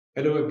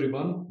Hello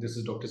everyone, this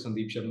is Dr.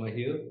 Sandeep Sharma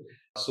here.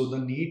 So the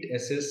NEET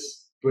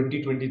SS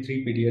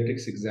 2023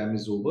 Pediatrics exam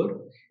is over.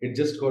 It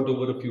just got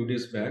over a few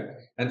days back,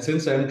 and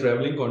since I am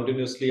traveling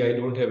continuously, I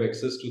don't have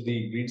access to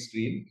the green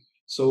screen.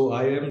 So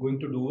I am going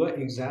to do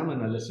an exam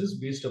analysis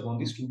based upon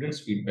the students'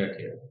 feedback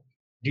here.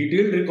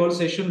 Detailed recall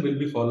session will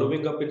be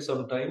following up in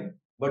some time,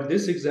 but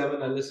this exam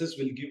analysis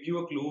will give you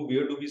a clue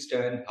where do we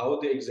stand, how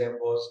the exam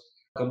was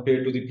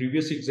compared to the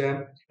previous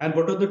exam, and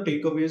what are the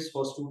takeaways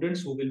for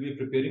students who will be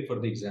preparing for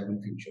the exam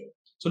in future.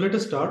 So let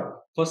us start.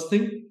 First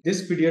thing,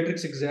 this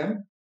pediatrics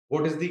exam,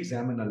 what is the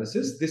exam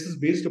analysis? This is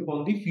based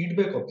upon the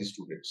feedback of the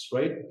students,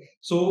 right?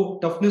 So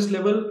toughness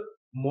level,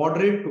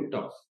 moderate to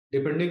tough,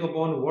 depending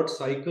upon what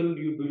cycle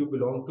you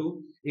belong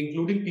to,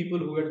 including people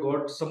who had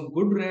got some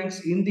good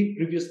ranks in the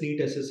previous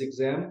NEET SS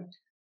exam.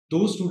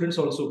 Those students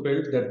also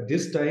felt that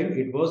this time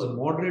it was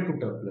moderate to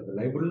tough level.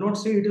 I will not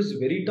say it is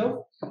very tough,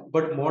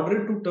 but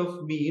moderate to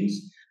tough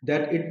means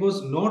that it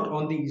was not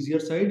on the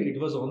easier side,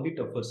 it was on the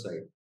tougher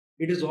side.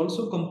 It is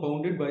also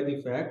compounded by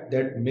the fact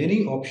that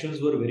many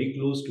options were very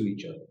close to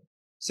each other.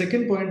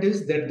 Second point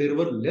is that there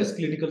were less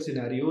clinical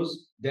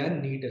scenarios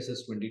than NEET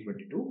SS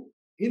 2022.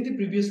 In the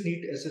previous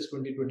NEET SS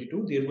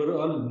 2022, there were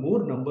a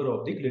more number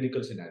of the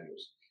clinical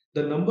scenarios.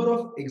 The number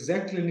of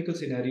exact clinical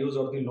scenarios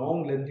or the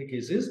long lengthy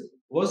cases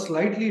was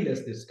slightly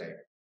less this time.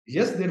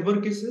 Yes, there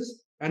were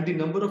cases and the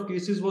number of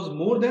cases was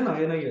more than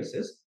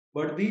INISS,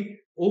 but the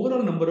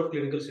overall number of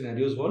clinical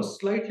scenarios was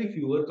slightly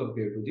fewer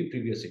compared to the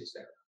previous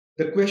exam.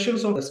 The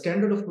questions of the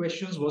standard of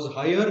questions was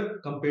higher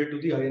compared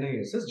to the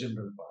INISS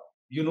general part.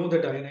 You know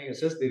that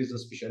INISS there is a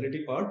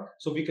specialty part,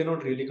 so we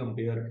cannot really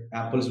compare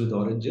apples with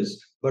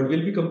oranges, but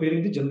we'll be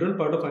comparing the general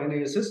part of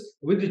INISS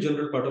with the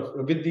general part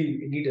of with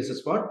the NEET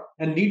SS part,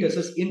 and NEET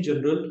SS in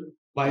general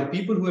by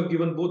people who have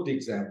given both the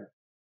exam,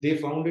 they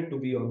found it to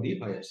be on the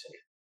higher side.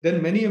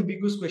 Then many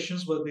ambiguous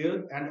questions were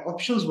there and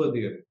options were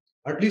there.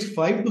 At least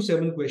 5 to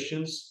 7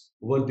 questions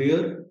were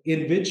there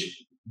in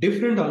which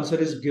different answer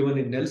is given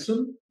in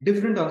Nelson,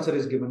 different answer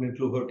is given in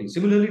Flaherty.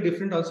 Similarly,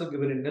 different answer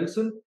given in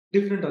Nelson,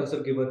 different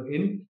answer given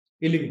in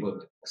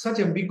Illingworth. Such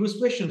ambiguous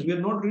questions, we are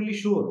not really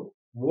sure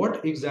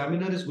what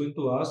examiner is going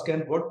to ask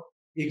and what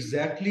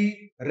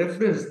exactly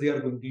reference they are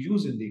going to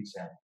use in the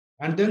exam.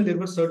 And then there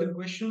were certain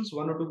questions,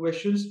 1 or 2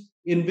 questions,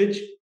 in which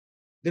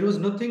there was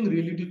nothing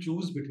really to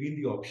choose between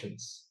the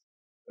options,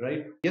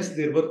 right? Yes,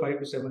 there were 5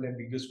 to 7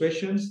 ambiguous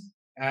questions,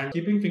 and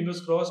keeping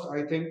fingers crossed,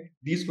 I think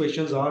these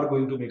questions are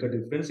going to make a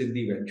difference in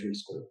the eventual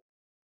score.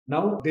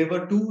 Now, there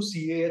were 2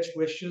 CAH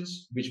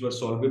questions which were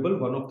solvable.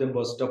 One of them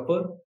was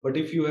tougher, but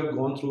if you have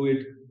gone through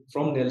it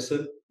from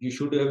Nelson, you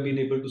should have been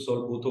able to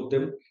solve both of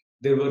them.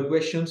 There were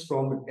questions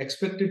from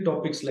expected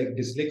topics like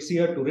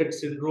dyslexia, Tourette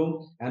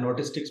syndrome, and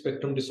autistic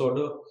spectrum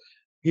disorder.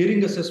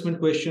 Hearing assessment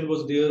question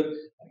was there.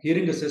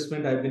 Hearing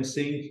assessment, I've been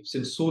saying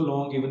since so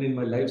long, even in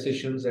my live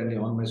sessions and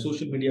on my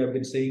social media, I've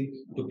been saying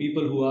to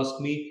people who ask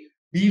me,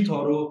 be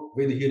thorough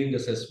with hearing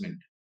assessment.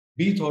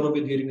 Be thorough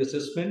with hearing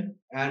assessment.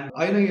 And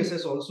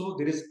INISS also,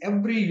 there is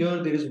every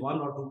year there is 1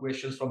 or 2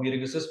 questions from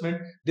hearing assessment.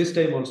 This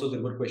time also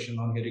there were questions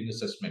on hearing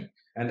assessment.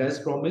 And as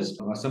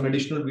promised, some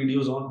additional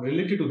videos on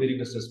related to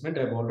hearing assessment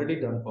I've already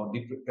done for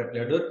the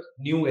Prepladder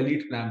new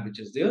elite plan, which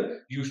is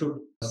there. You should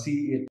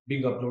see it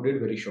being uploaded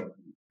very shortly.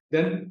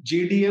 Then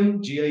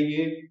JDM,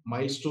 GIA,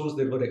 milestones,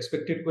 there were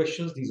expected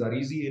questions. These are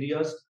easy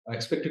areas.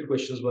 Expected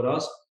questions were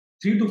asked.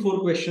 3 to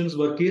 4 questions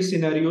were case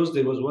scenarios.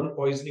 There was one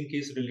poisoning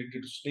case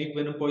related to snake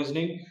venom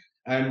poisoning.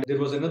 And there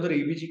was another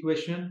ABG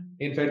question.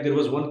 In fact, there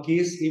was one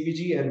case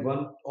ABG and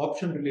one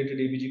option related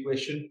ABG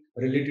question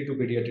related to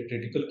pediatric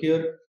critical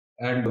care.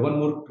 And one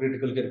more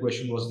critical care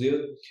question was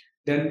there.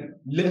 Then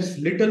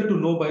little to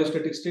no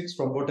biostatistics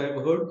from what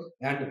I've heard,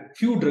 and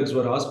few drugs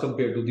were asked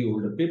compared to the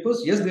older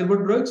papers. Yes, there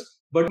were drugs,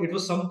 but it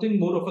was something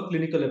more of a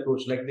clinical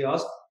approach. Like they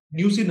asked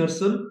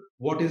nusinersen,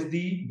 what is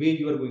the way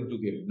you are going to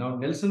give? Now,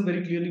 Nelson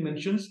very clearly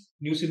mentions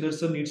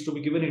nusinersen needs to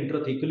be given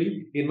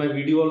intrathecally. In my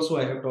video also,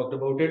 I have talked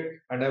about it,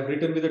 and I've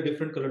written with a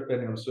different colored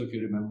pen also, if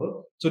you remember.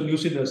 So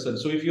nusinersen.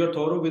 So if you are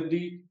thorough with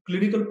the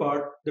clinical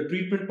part, the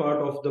treatment part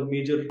of the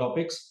major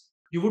topics,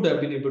 you would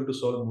have been able to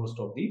solve most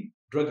of the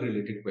drug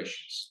related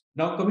questions.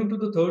 Now, coming to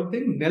the third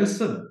thing,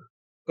 Nelson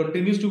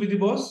continues to be the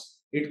boss.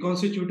 It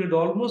constituted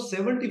almost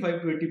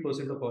 75 to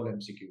 80% of all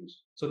MCQs.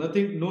 So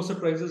nothing, no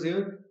surprises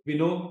here. We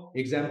know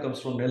exam comes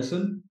from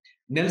Nelson.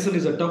 Nelson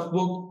is a tough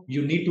book.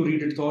 You need to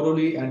read it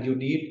thoroughly and you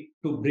need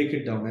to break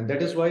it down. And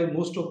that is why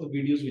most of the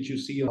videos which you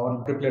see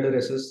on Prepladder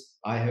SS,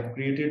 I have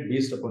created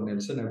based upon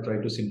Nelson. I've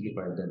tried to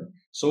simplify them.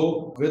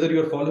 So whether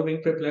you're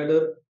following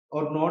Prepladder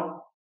or not,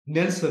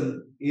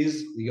 Nelson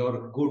is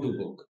your go-to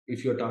book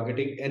if you're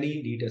targeting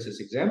any NEET SS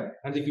exam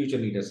and the future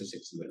NEET SS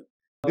exam.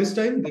 This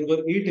time there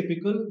were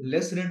atypical,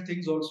 less read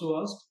things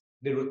also asked.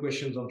 There were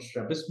questions on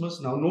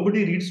strabismus. Now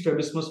nobody reads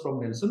strabismus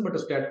from Nelson, but a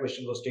stat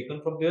question was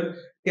taken from there.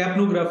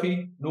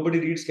 Capnography, nobody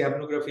reads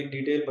capnography in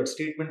detail, but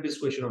statement-based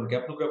question on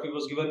capnography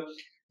was given.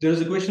 There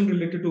is a question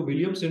related to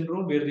Williams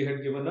syndrome where they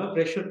had given a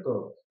pressure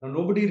curve. Now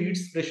nobody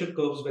reads pressure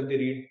curves when they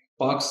read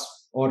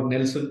Park's or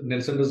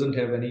Nelson doesn't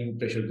have any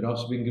pressure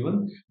graphs being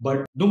given,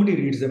 but nobody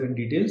reads them in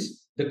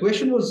details. The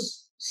question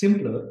was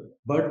simpler,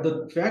 but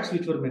the facts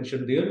which were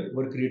mentioned there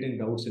were creating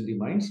doubts in the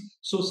minds.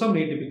 So some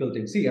atypical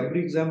things. See,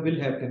 every exam will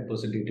have 10%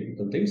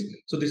 atypical things.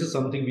 So this is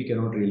something we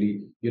cannot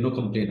really,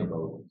 complain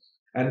about.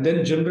 And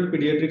then general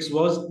pediatrics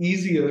was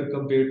easier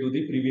compared to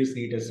the previous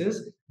NEET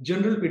SS.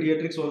 General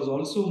pediatrics was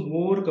also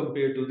more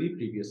compared to the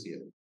previous year.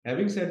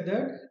 Having said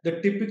that,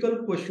 the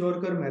typical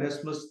Kwashiorkor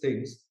marasmus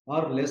things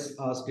are less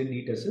asked in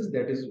NEET SS.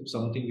 That is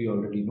something we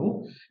already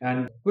know.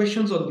 And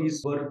questions on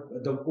these were,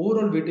 the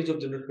overall weightage of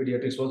general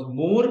pediatrics was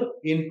more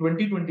in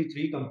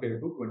 2023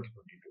 compared to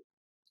 2022.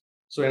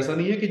 So ऐसा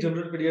नहीं है कि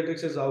general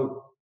pediatrics is out.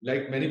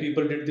 Like many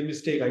people did the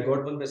mistake. I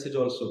got one message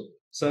also.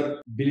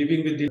 Sir,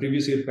 believing with the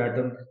previous year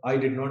pattern, I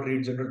did not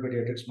read general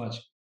pediatrics much.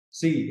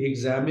 See,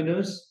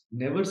 examiners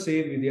never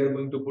say they are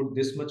going to put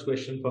this much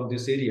question from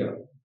this area.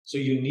 So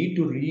you need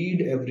to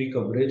read every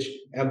coverage,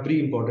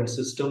 every important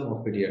system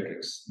of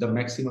pediatrics, the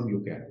maximum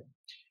you can.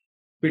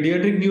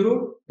 Pediatric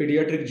neuro,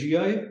 pediatric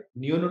GI,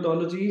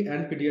 neonatology,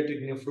 and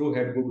pediatric nephro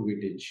had good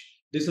weightage.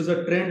 This is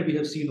a trend we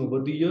have seen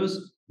over the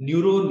years.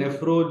 Neuro,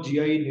 nephro,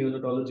 GI,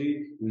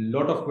 neonatology,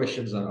 lot of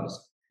questions are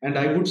asked. And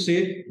I would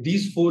say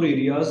these four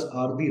areas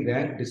are the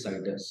rank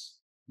deciders.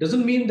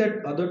 Doesn't mean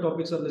that other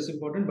topics are less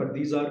important, but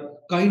these are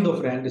kind of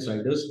rank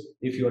deciders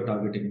if you are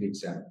targeting the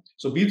exam.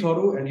 So be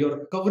thorough, and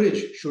your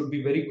coverage should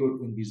be very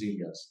good in these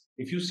areas.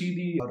 If you see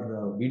the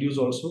videos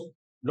also,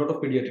 lot of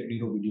pediatric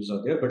neuro videos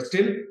are there, but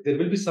still there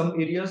will be some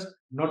areas,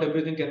 not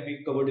everything can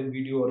be covered in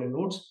video or in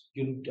notes.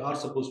 You are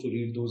supposed to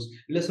read those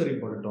lesser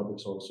important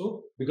topics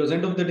also, because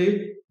end of the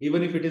day,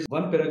 even if it is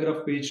one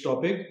paragraph page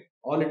topic,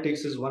 all it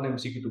takes is one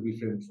MCQ to be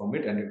framed from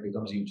it, and it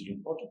becomes hugely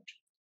important.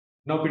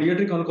 Now,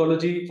 pediatric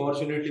oncology,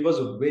 fortunately, was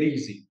very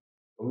easy.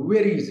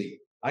 Very easy.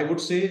 I would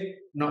say,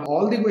 now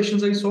all the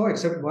questions I saw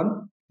except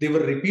one, they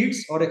were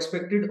repeats or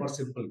expected or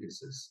simple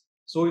cases.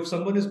 So if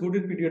someone is good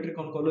in pediatric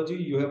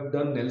oncology, you have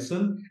done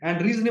Nelson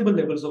and reasonable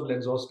levels of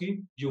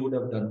Lenzowski, you would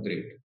have done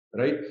great,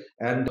 right?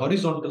 And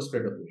horizontal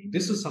spread of question.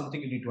 This is something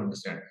you need to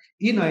understand.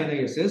 In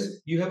INISS,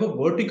 you have a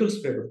vertical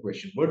spread of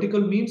question.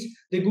 Vertical means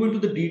they go into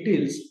the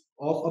details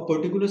of a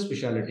particular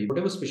specialty,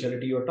 whatever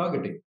specialty you are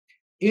targeting.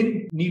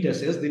 In NEET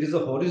SS, there is a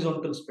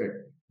horizontal spread.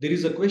 There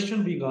is a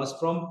question being asked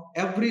from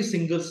every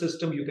single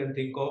system you can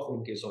think of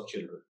in case of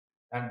children.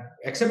 And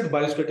except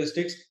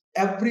biostatistics,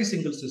 every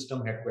single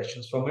system had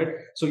questions from it.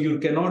 So you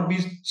cannot be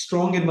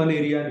strong in one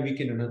area and weak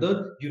in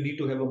another. You need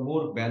to have a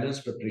more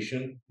balanced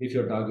preparation if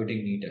you're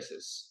targeting NEET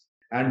SS.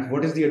 And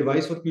what is the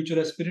advice for future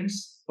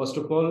aspirants? First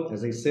of all,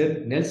 as I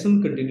said,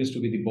 Nelson continues to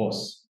be the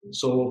boss.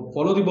 So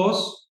follow the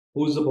boss.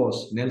 Who is the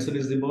boss? Nelson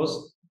is the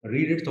boss.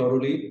 Read it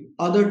thoroughly.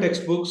 Other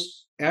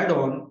textbooks add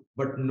on,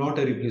 but not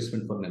a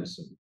replacement for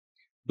Nelson.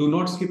 Do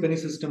not skip any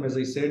system, as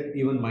I said,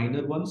 even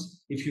minor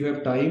ones. If you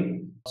have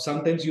time,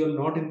 sometimes you are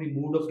not in the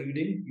mood of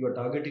reading, you are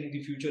targeting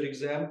the future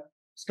exam,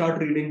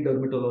 start reading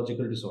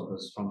dermatological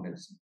disorders from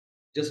Nelson.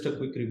 Just a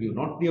quick review,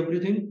 not the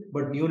everything,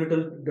 but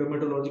neonatal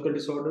dermatological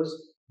disorders,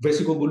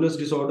 vesicobullous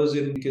disorders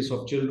in case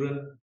of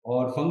children,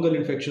 or fungal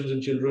infections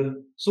in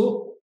children.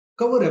 So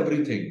cover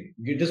everything.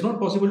 It is not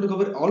possible to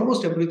cover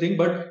almost everything,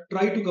 but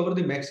try to cover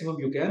the maximum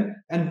you can,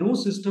 and no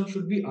system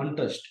should be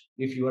untouched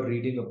if you are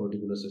reading a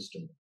particular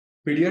system.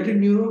 Pediatric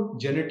neuro,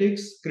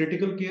 genetics,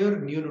 critical care,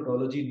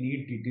 neonatology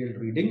need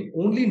detailed reading.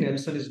 Only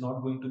Nelson is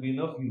not going to be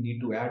enough. You need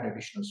to add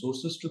additional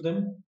sources to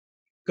them.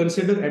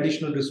 Consider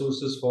additional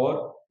resources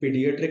for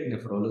pediatric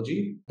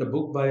nephrology, the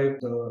book by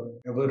the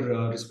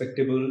ever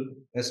respectable,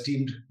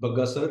 esteemed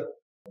Bagga sir.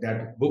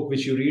 That book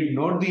which you read,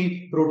 not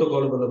the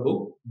protocol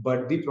book,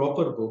 but the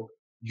proper book.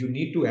 You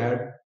need to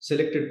add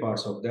selected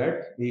parts of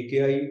that,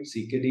 AKI,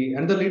 CKD,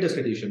 and the latest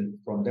edition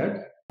from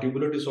that.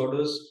 Tubular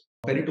disorders,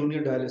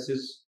 peritoneal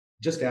dialysis,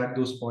 just add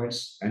those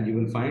points and you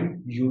will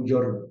find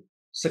your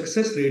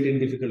success rate in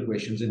difficult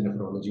questions in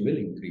nephrology will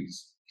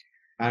increase.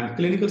 And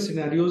clinical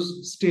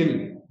scenarios,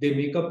 still, they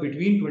make up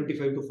between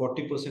 25 to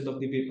 40% of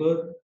the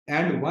paper,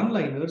 and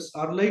one-liners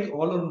are like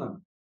all or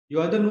none.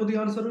 You either know the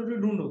answer or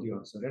you don't know the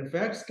answer, and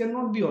facts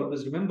cannot be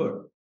always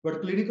remembered.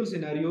 But clinical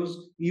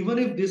scenarios, even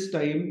if this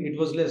time it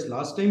was less,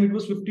 last time it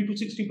was 50 to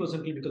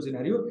 60% clinical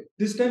scenario,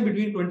 this time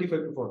between 25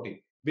 to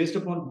 40. Based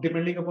upon,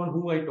 depending upon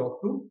who I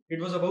talk to,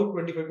 it was about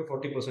 25 to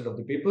 40% of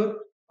the paper.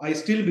 I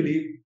still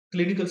believe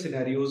clinical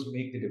scenarios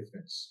make the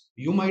difference.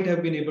 You might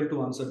have been able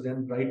to answer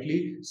them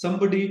rightly.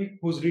 Somebody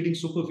who's reading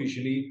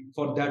superficially,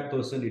 for that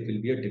person, it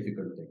will be a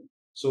difficult thing.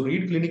 So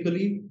read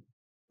clinically,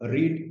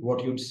 read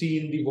what you'd see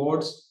in the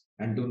wards,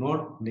 and do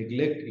not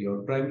neglect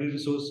your primary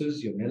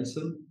resources, your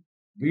Nelson,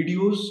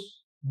 videos,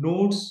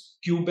 notes,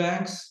 Q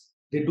banks,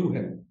 they do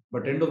help.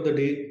 But end of the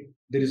day,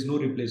 there is no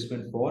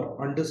replacement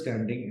for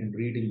understanding and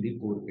reading the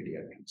core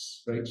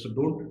pediatrics, right? So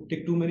don't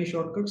take too many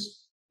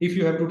shortcuts. If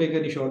you have to take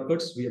any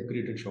shortcuts, we have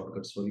created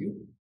shortcuts for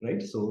you,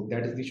 right? So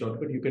that is the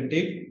shortcut you can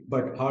take,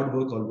 but hard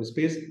work always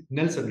pays.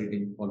 Nelson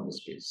reading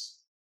always pays.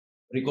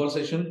 Recall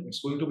session,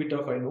 it's going to be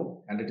tough, I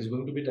know, and it is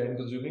going to be time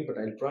consuming, but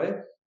I'll try.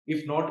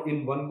 If not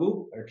in one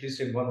go, at least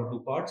in one or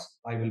two parts,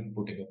 I will be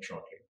putting up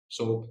shortly.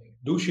 So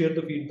do share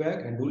the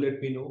feedback and do let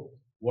me know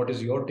what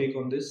is your take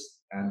on this.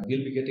 And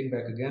we'll be getting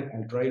back again.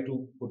 I'll try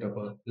to put up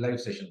a live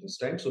session this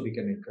time so we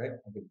can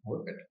interact a bit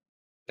more better.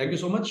 Thank you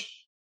so much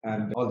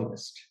and all the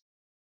best.